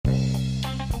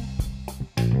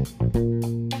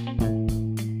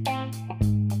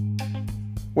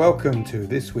Welcome to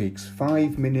this week's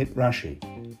 5-Minute Rashi,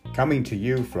 coming to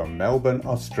you from Melbourne,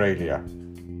 Australia.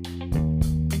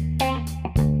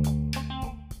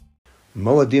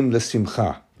 Moadim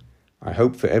lesimcha. I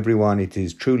hope for everyone it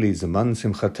is truly Zaman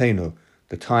Simchatenu,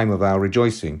 the time of our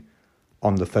rejoicing,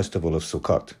 on the festival of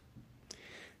Sukkot.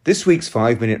 This week's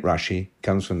 5-Minute Rashi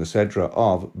comes from the Sedra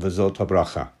of V'zot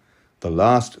HaBracha, the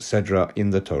last Sedra in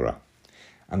the Torah.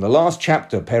 And the last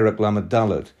chapter, Perek Lamed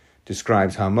Daled,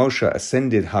 describes how Moshe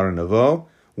ascended Har Nevo,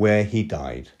 where he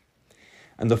died.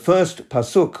 And the first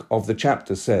pasuk of the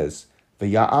chapter says,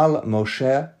 V'ya'al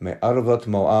Moshe me'arvot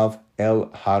Moav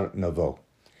el Har Nevo.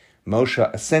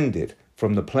 Moshe ascended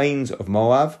from the plains of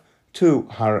Moab to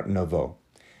Har Nevo.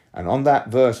 And on that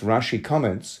verse, Rashi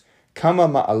comments, Kama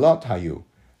ma'alot hayu.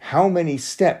 How many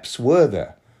steps were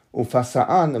there?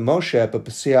 Ufasa'an Moshe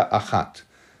b'pesia achat.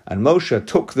 And Moshe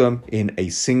took them in a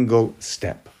single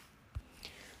step.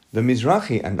 The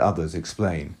Mizrahi and others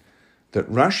explain that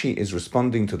Rashi is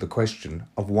responding to the question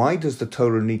of why does the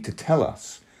Torah need to tell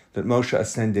us that Moshe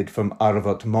ascended from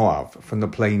Arvot Moav, from the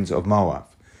plains of Moab?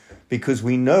 Because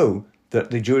we know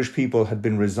that the Jewish people had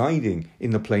been residing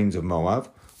in the plains of Moab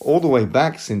all the way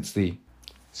back since the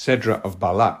Sedra of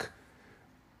Balak.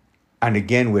 And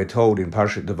again we're told in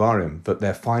Parshat Devarim that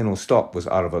their final stop was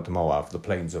Arvot Moav, the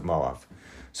plains of Moab.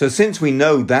 So since we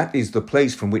know that is the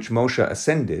place from which Moshe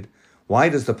ascended, why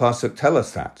does the pasuk tell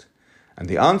us that? And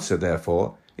the answer,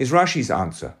 therefore, is Rashi's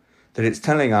answer, that it's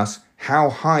telling us how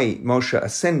high Moshe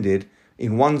ascended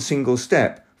in one single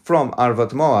step from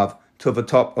Arvat Moav to the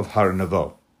top of Har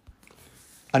Nevo.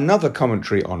 Another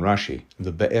commentary on Rashi,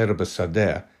 the Be'er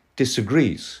B'Sadeh,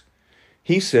 disagrees.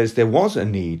 He says there was a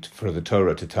need for the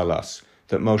Torah to tell us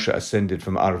that Moshe ascended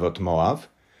from Arvat Moav,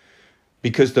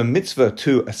 because the mitzvah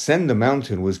to ascend the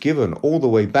mountain was given all the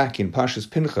way back in Parshas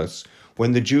Pinchas,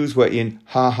 when the Jews were in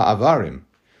Ha Ha'avarim,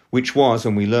 which was,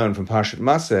 and we learn from Parshat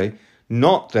Maseh,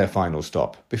 not their final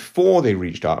stop, before they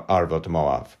reached Arvot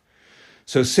Moav.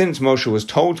 So since Moshe was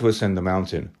told to ascend the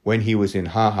mountain when he was in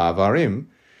Ha Ha'avarim,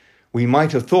 we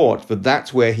might have thought that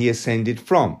that's where he ascended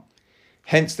from.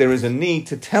 Hence there is a need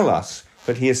to tell us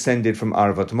that he ascended from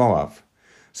Arvot Moav.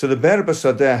 So the Be'er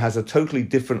B'Sadeh has a totally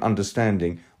different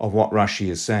understanding of what Rashi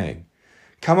is saying.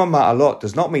 Kama ma'alot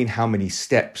does not mean how many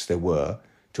steps there were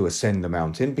to ascend the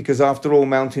mountain, because after all,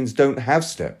 mountains don't have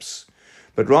steps,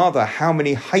 but rather how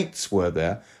many heights were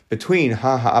there between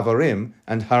Ha Ha'avarim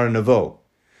and Har Nevo.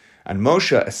 And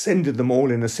Moshe ascended them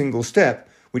all in a single step,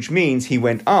 which means he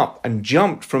went up and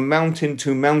jumped from mountain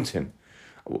to mountain,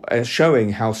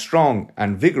 showing how strong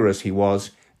and vigorous he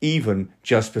was even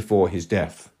just before his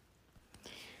death.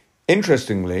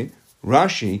 Interestingly,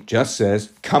 Rashi just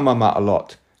says, Kama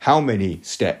ma'alot. How many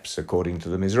steps, according to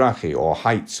the Mizrahi, or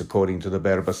heights, according to the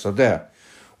Be'er B'Sadeh?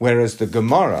 Whereas the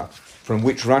Gemara, from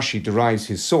which Rashi derives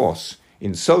his source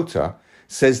in Sota,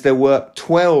 says there were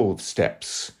 12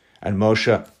 steps, and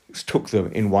Moshe took them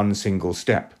in one single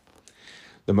step.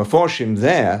 The Meforshim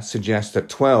there suggest that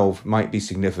 12 might be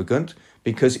significant,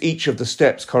 because each of the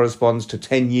steps corresponds to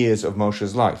 10 years of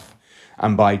Moshe's life.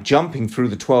 And by jumping through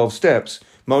the 12 steps,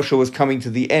 Moshe was coming to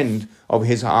the end of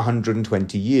his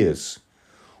 120 years.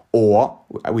 Or,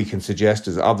 we can suggest,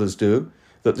 as others do,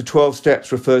 that the 12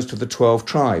 steps refers to the 12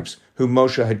 tribes whom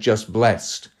Moshe had just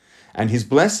blessed. And his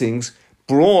blessings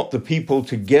brought the people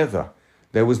together.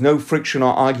 There was no friction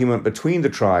or argument between the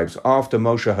tribes after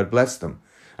Moshe had blessed them.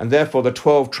 And therefore the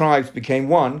 12 tribes became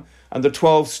one, and the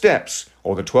 12 steps,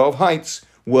 or the 12 heights,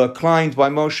 were climbed by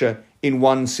Moshe in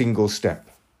one single step.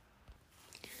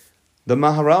 The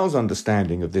Maharal's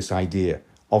understanding of this idea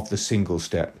of the single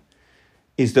step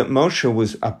is that Moshe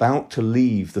was about to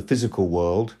leave the physical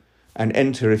world and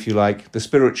enter, if you like, the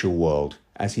spiritual world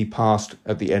as he passed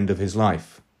at the end of his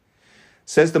life.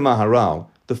 Says the Maharal,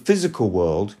 the physical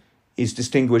world is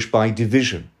distinguished by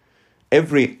division.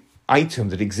 Every item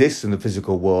that exists in the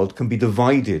physical world can be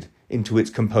divided into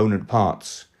its component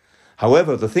parts.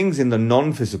 However, the things in the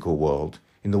non-physical world,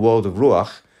 in the world of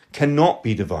Ruach, cannot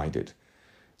be divided.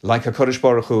 Like HaKadosh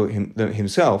Baruch Hu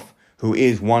himself, who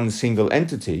is one single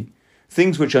entity,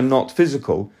 things which are not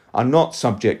physical are not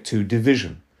subject to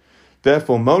division.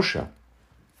 Therefore, Moshe,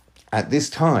 at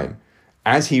this time,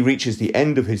 as he reaches the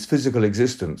end of his physical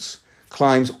existence,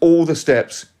 climbs all the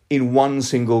steps in one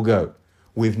single go,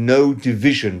 with no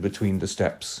division between the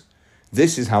steps.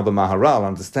 This is how the Maharal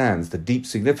understands the deep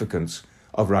significance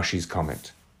of Rashi's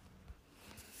comment.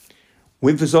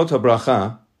 With V'zot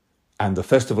HaBracha and the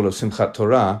festival of Simchat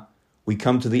Torah, we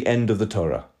come to the end of the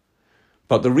Torah.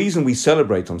 But the reason we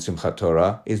celebrate on Simchat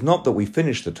Torah is not that we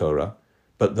finish the Torah,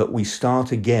 but that we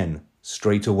start again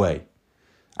straight away.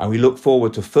 and we look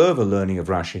forward to further learning of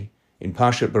Rashi in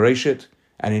Parshat Bereshit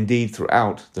and indeed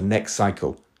throughout the next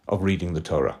cycle of reading the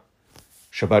Torah.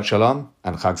 Shabbat Shalom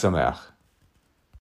and Chag Sameach.